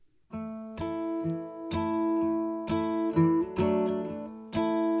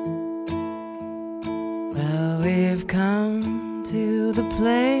we've come to the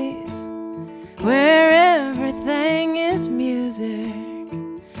place where everything is music.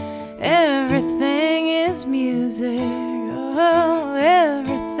 Everything is music. Oh,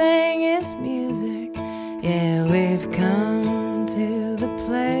 everything is music. Yeah, we've come to the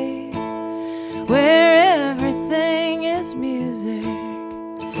place where everything is music.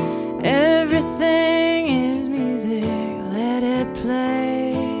 Everything is music. Let it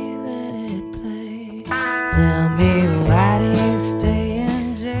play, let it play. Tell me, why do you stay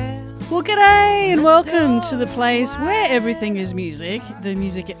in jail? Well, g'day and welcome to the place where everything is music, the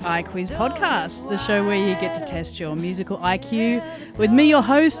Music IQuiz podcast, the show where you get to test your musical IQ with me, your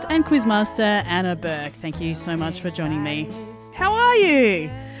host and quizmaster, Anna Burke. Thank you so much for joining me. How are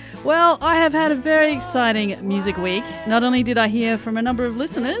you? Well, I have had a very exciting music week. Not only did I hear from a number of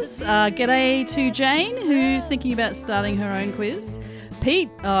listeners, g'day to Jane, who's thinking about starting her own quiz. Pete,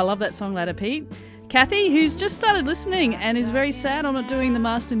 I love that song, Ladder Pete. Kathy, who's just started listening and is very sad I'm not doing the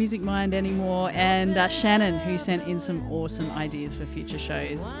Master Music Mind anymore. And Shannon, who sent in some awesome ideas for future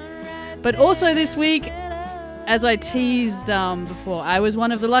shows. But also this week, as I teased before, I was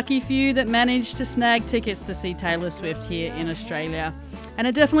one of the lucky few that managed to snag tickets to see Taylor Swift here in Australia. And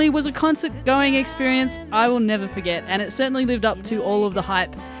it definitely was a concert-going experience I will never forget, and it certainly lived up to all of the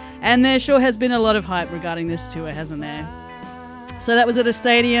hype. And there sure has been a lot of hype regarding this tour, hasn't there? So that was at a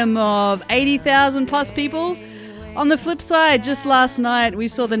stadium of 80,000 plus people. On the flip side, just last night, we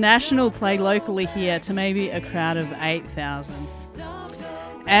saw the National play locally here to maybe a crowd of 8,000.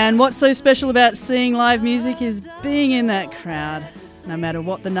 And what's so special about seeing live music is being in that crowd, no matter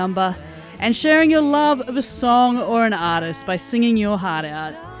what the number, and sharing your love of a song or an artist by singing your heart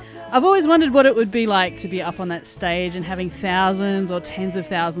out. I've always wondered what it would be like to be up on that stage and having thousands or tens of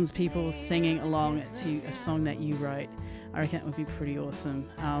thousands of people singing along to a song that you wrote. I reckon it would be pretty awesome.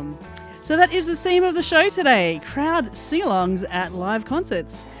 So that is the theme of the show today, crowd sing-alongs at live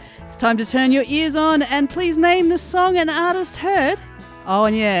concerts. It's time to turn your ears on and please name the song an artist heard. Oh,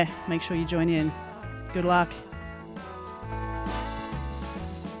 and yeah, make sure you join in. Good luck.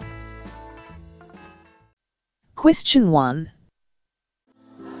 Question 1.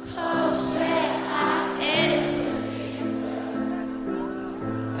 Y'all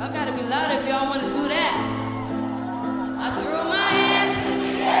gotta be loud if y'all wanna do that. I threw my hands.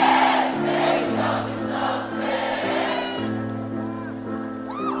 Yes,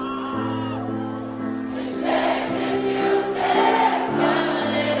 the second you take a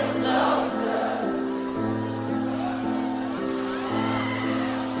little closer.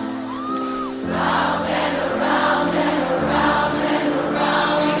 Round and around and around and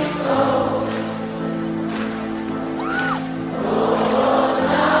around we go. Oh,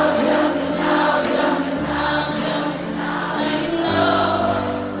 now tell me now, tell me now, tell me now you know.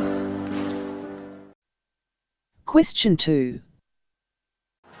 Question 2.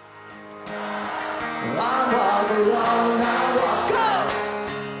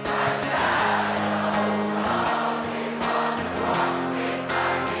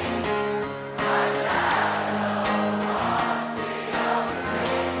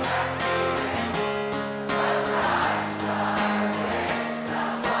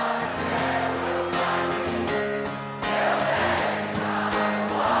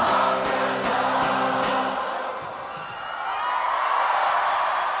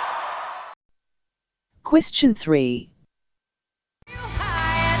 Question 3.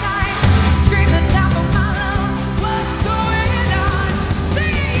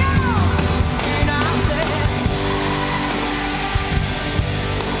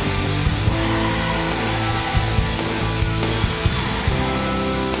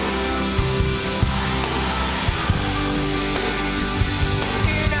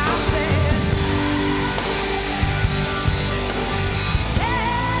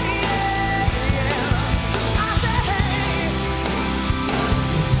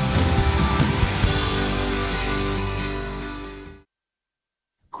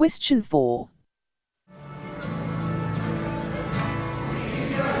 Question 4.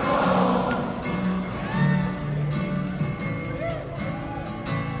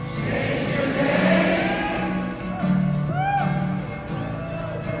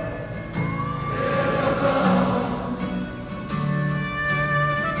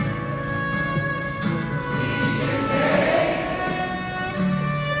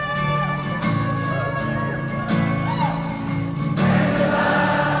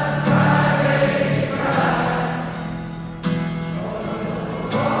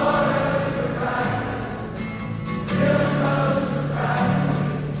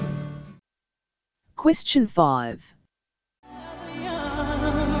 Question 5.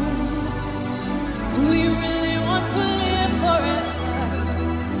 Do you really want to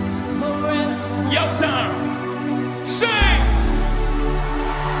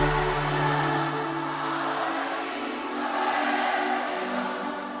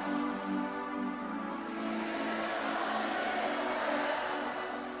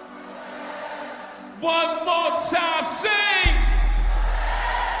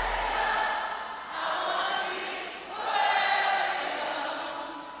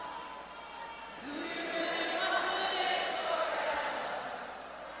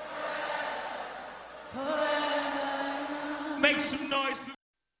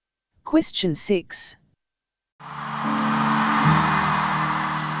Question 6. I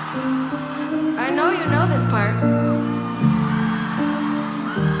know you know this part.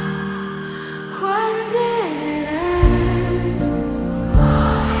 When did it end?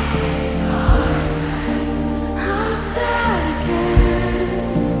 I'm sad again.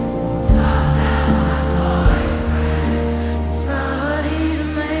 It's not what he's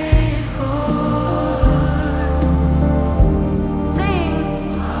made for. Sing.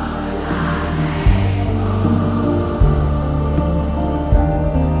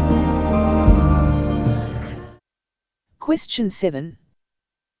 Question 7.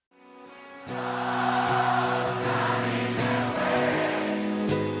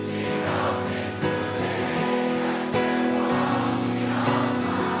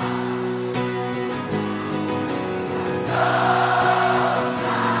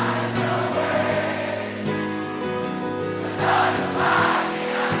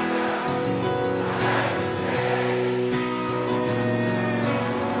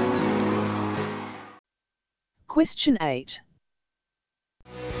 Question 8.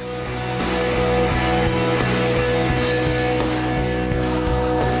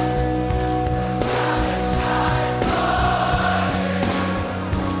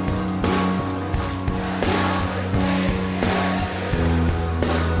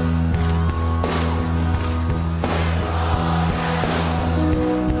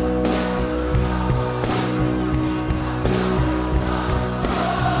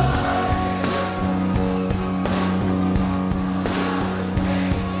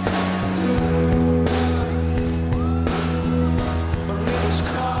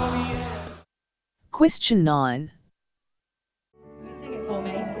 Question 9. You sing it for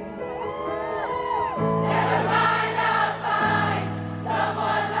me.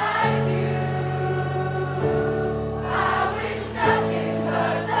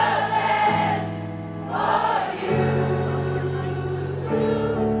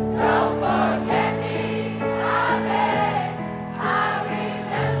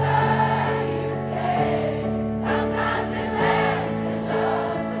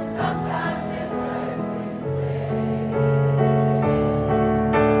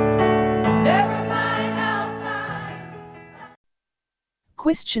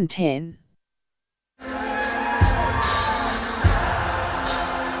 Question 10.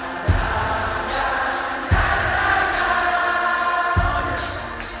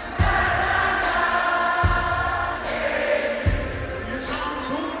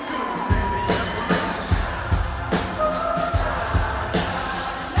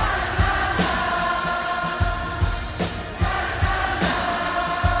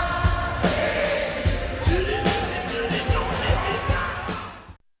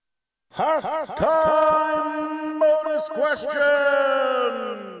 Halftime bonus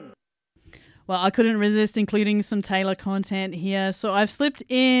question! Well, I couldn't resist including some Taylor content here, so I've slipped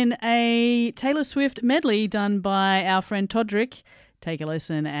in a Taylor Swift medley done by our friend Todrick. Take a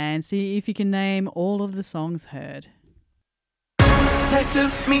listen and see if you can name all of the songs heard. Nice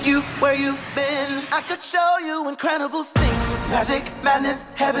to meet you, where you been? I could show you incredible things. Magic, madness,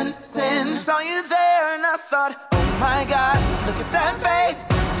 heaven, sin. Saw you there and I thought, oh my God, look at that face.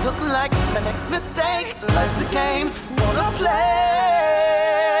 Looking like my next mistake. Life's a game, wanna play.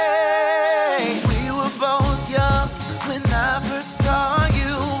 We were both young when I first saw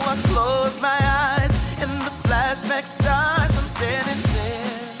you. I closed my eyes and the flashback starts. I'm standing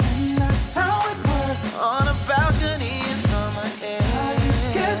there, and that's how it works. On a balcony in summer air.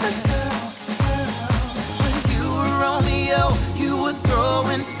 Get the girl. When you were Romeo, you were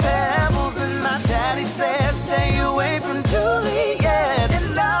throwing pebbles, and my daddy said, stay away from Juliet.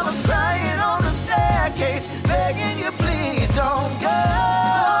 And I was crying on the staircase, begging you, please don't go.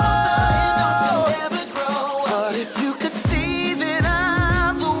 Don't you ever grow. But if you could see that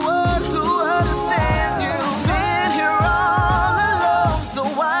I'm the one who understands, you've been here all along, so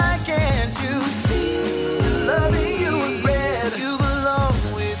why can't you see? Loving you is red, you belong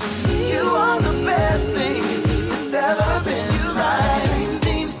with me. You are the best thing that's ever been. You like dream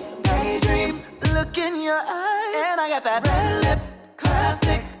scene, daydream, look in your eyes, and I got that red lip,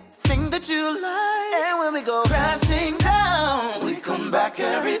 classic thing that you like. And when we go crashing down, we come back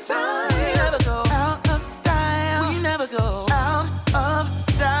every time. We never go out of style. We never go out of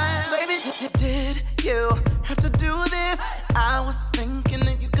style. Baby, did you have to do this? I was thinking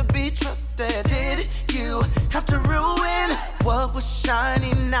that you could be trusted. Did you have to ruin what was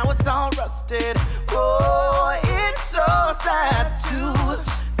shiny? Now it's all rusted. Oh, it's so sad to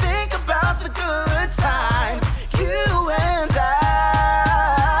think about the good times you and I.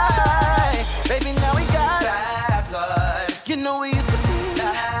 Baby, now we got bad blood. You know we used to be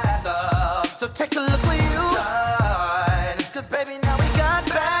bad blood. take a look where you died. Cause baby, now we got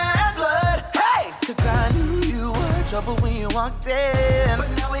bad blood. Hey! Cause I knew you were trouble when you walked in. But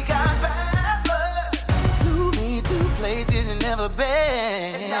now we got bad blood. Flew me to places you never been.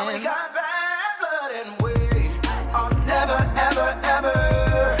 And now we got bad blood. And we are never, ever, ever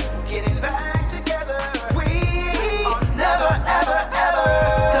getting back together. We are never, ever, ever.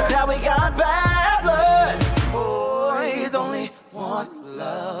 Cause now we got bad blood. Boys only want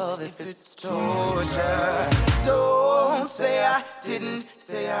love if it's torture. Don't say I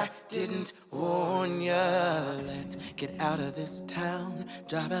didn't warn ya. Let's get out of this town,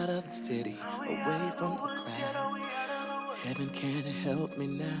 drive out of the city, away from the crowd. Heaven can't help me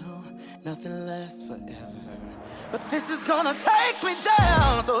now, nothing lasts forever. But this is gonna take me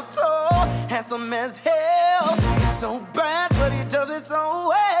down, so tall, handsome as hell. He's so bad, but he does it so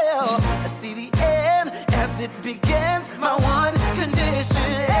well. I see the end as it begins. My one condition is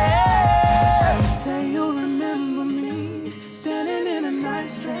say you'll remember me, standing in a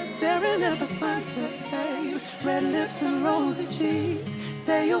nice dress, staring at the sunset, babe. Red lips and rosy cheeks.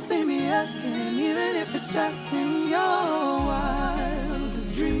 Say you'll see me again, even if it's just in your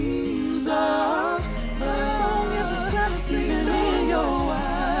wildest dreams of love. Even in your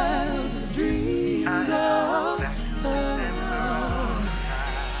wildest dreams of love.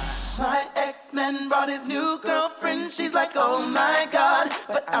 My ex-man brought his new girlfriend. She's like, oh my God.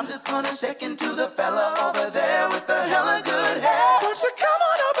 But I'm just gonna shake into the fella over there with the hella good hair. Won't you come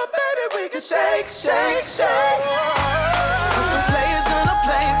on over, baby? We can shake, shake, shake. Cause the players gonna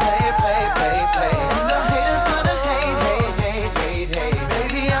play. And the haters gonna hate.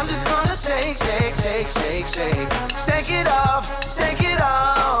 Baby, I'm just gonna shake. Shake it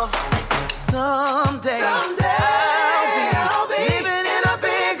off. Someday I'll be living in a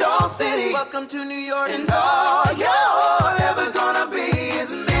big old city. Welcome to New York, and all you're ever gonna be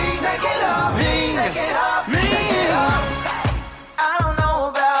is me. Shake it off, me. I don't know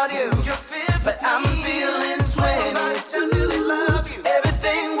about you, but I'm feeling 20.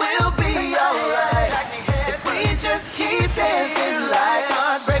 Everything will be alright if we just keep dancing like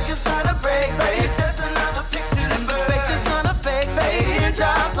heartbreakers gonna break. Just another picture and fakers gonna fake.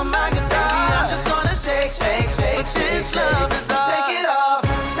 Teardrops on my guitar. I'm just gonna shake. This love is ours.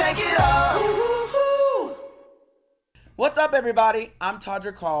 Shake it off. Ooh. What's up, everybody? I'm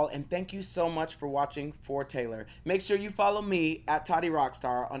Todrick Hall, and thank you so much for watching For Taylor. Make sure you follow me at Toddy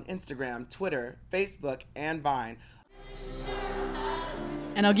Rockstar on Instagram, Twitter, Facebook, and Vine.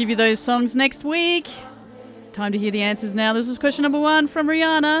 And I'll give you those songs next week. Time to hear the answers now. This is question number 1 from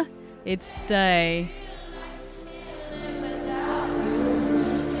Rihanna. It's Stay.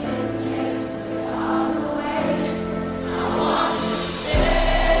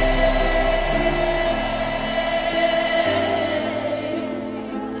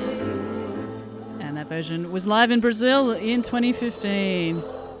 And that version was live in Brazil in 2015.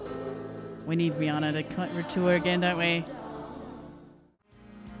 We need Rihanna to tour again, don't we?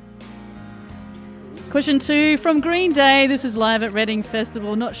 Question 2 from Green Day. This is live at Reading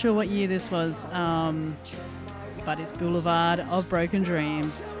Festival. Not sure what year this was, but it's Boulevard of Broken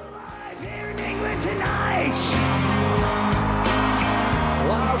Dreams. Here in England tonight, I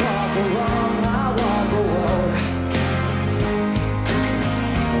walk alone, I walk alone.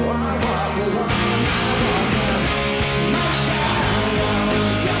 I walk alone, my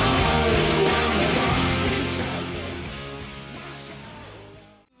shadow's the only one that wants me.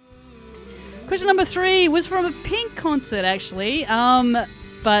 Question number 3 was from a Pink concert, actually.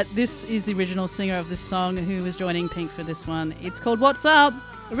 But this is the original singer of this song who was joining Pink for this one. It's called What's Up?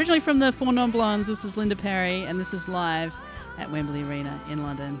 Originally from the Four Non Blondes. This is Linda Perry, and this was live at Wembley Arena in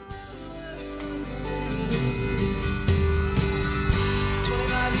London.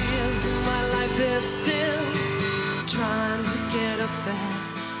 25 years and my life is still trying to get up that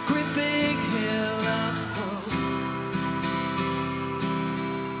great big hill of hope.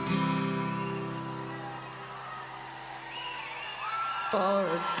 For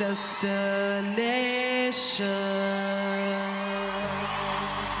a destination.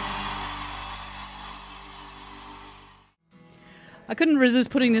 I couldn't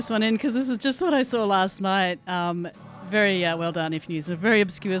resist putting this one in because this is just what I saw last night. Very well done, If News. A very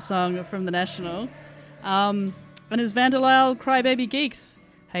obscure song from The National. And it's Vanderlyle, Crybaby Geeks.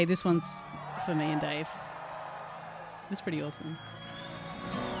 Hey, this one's for me and Dave. It's pretty awesome.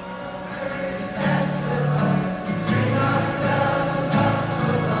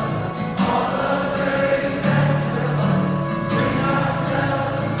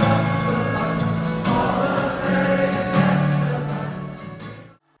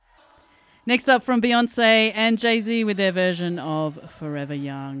 Next up from Beyonce and Jay-Z with their version of Forever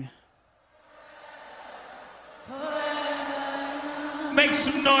Young. Make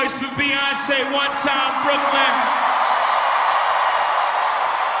some noise for Beyonce one time, Brooklyn.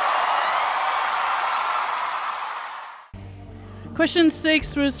 Question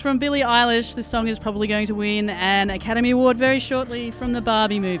 6 was from Billie Eilish. This song is probably going to win an Academy Award very shortly from the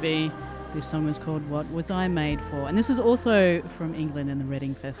Barbie movie. This song was called What Was I Made For? And this is also from England and the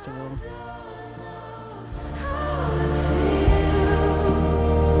Reading Festival.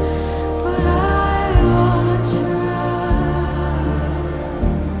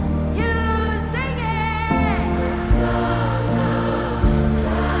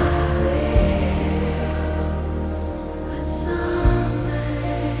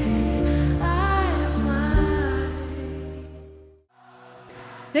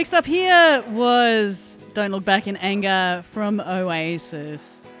 Next up here was Don't Look Back in Anger from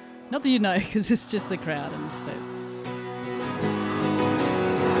Oasis. Not that you know, because it's just the crowd in this clip.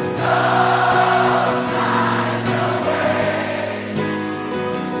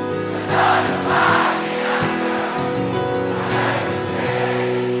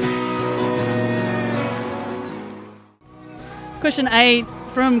 Question 8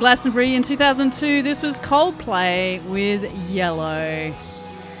 from Glastonbury in 2002. This was Coldplay with Yellow.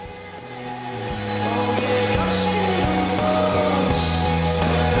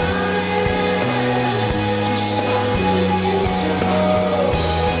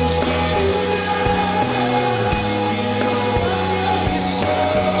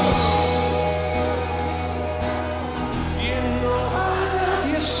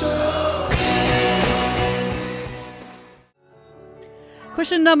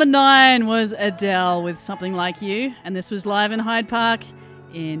 Question number 9 was Adele with Something Like You, and this was live in Hyde Park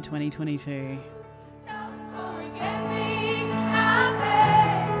in 2022.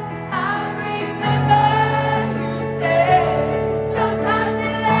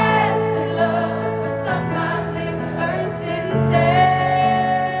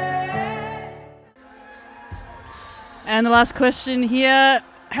 And the last question here.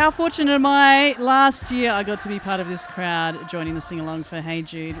 How fortunate am I? Last year I got to be part of this crowd joining the sing-along for Hey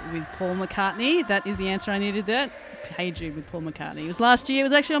Jude with Paul McCartney. That is the answer I needed there. Hey Jude with Paul McCartney. It was last year. It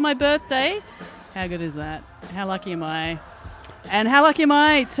was actually on my birthday. How good is that? How lucky am I? And how lucky am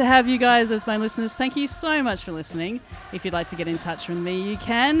I to have you guys as my listeners? Thank you so much for listening. If you'd like to get in touch with me, you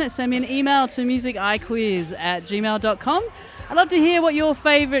can. Send me an email to musiciquiz@gmail.com. I'd love to hear what your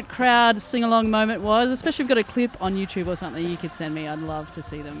favourite crowd sing-along moment was, especially if you've got a clip on YouTube or something you could send me. I'd love to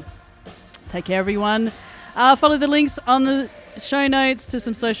see them. Take care, everyone. Follow the links on the show notes to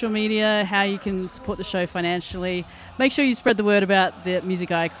some social media, how you can support the show financially. Make sure you spread the word about the Music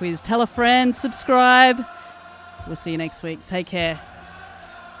IQuiz. Tell a friend, subscribe. We'll see you next week. Take care.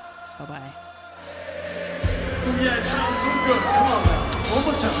 Bye-bye. Yeah, Charles, we're good. Come on now. One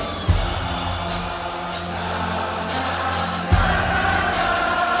more